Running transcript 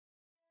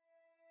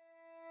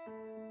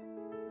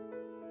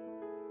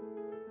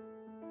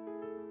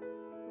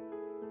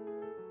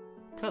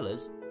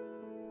Colours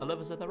are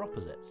lovers of their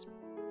opposites.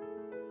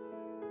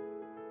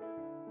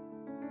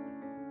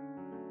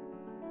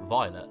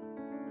 Violet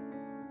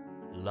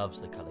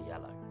loves the colour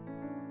yellow.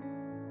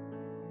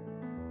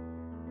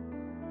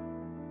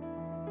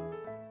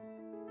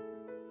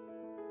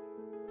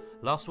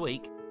 Last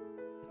week,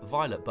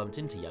 Violet bumped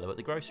into Yellow at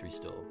the grocery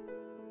store.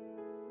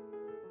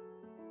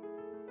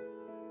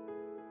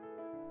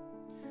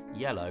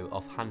 Yellow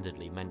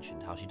offhandedly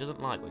mentioned how she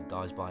doesn't like when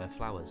guys buy her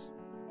flowers.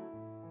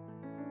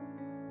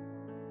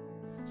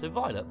 So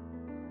Violet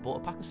bought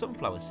a pack of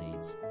sunflower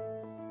seeds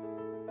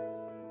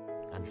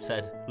and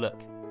said,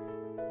 "Look,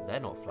 they're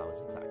not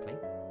flowers exactly,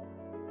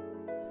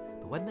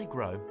 but when they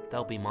grow,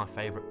 they'll be my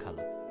favourite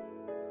colour."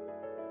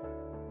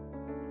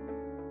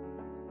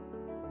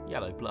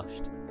 Yellow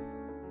blushed.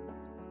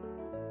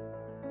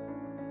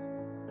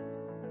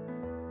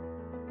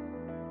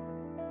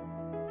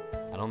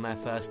 And on their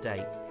first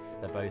date,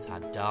 they both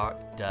had dark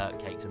dirt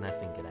caked in their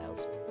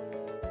fingernails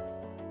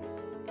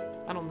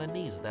and on their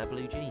knees of their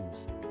blue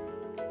jeans.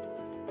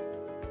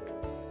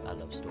 A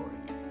love story.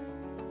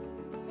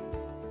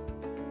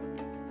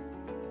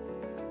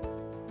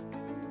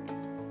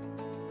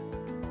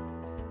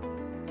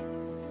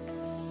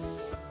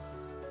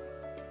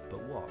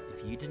 But what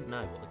if you didn't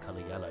know what the colour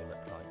yellow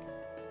looked like?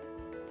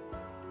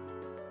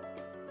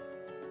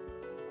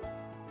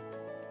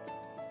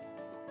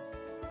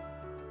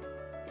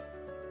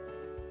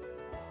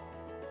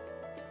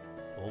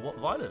 Or what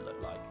violet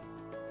looked like?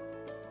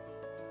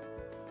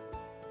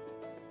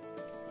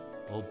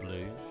 Or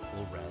blue,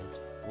 or red,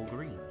 or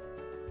green?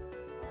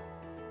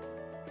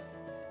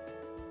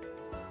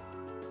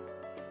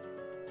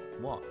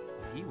 What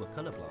if you were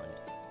colourblind?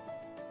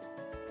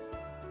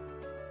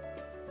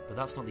 But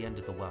that's not the end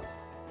of the world.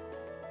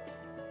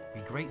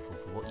 Be grateful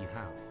for what you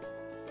have.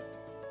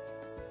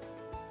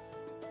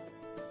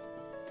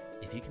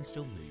 If you can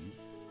still move,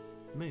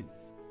 move.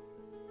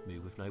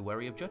 Move with no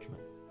worry of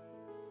judgment.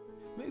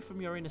 Move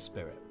from your inner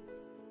spirit.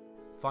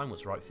 Find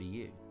what's right for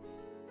you.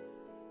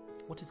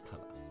 What is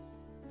colour?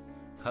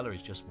 Colour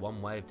is just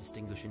one way of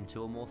distinguishing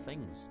two or more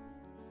things.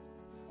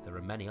 There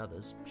are many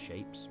others: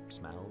 shapes,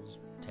 smells,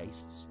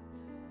 tastes.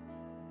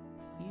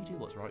 You do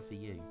what's right for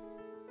you,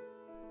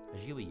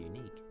 as you are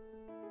unique.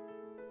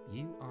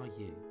 You are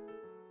you,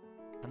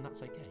 and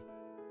that's okay.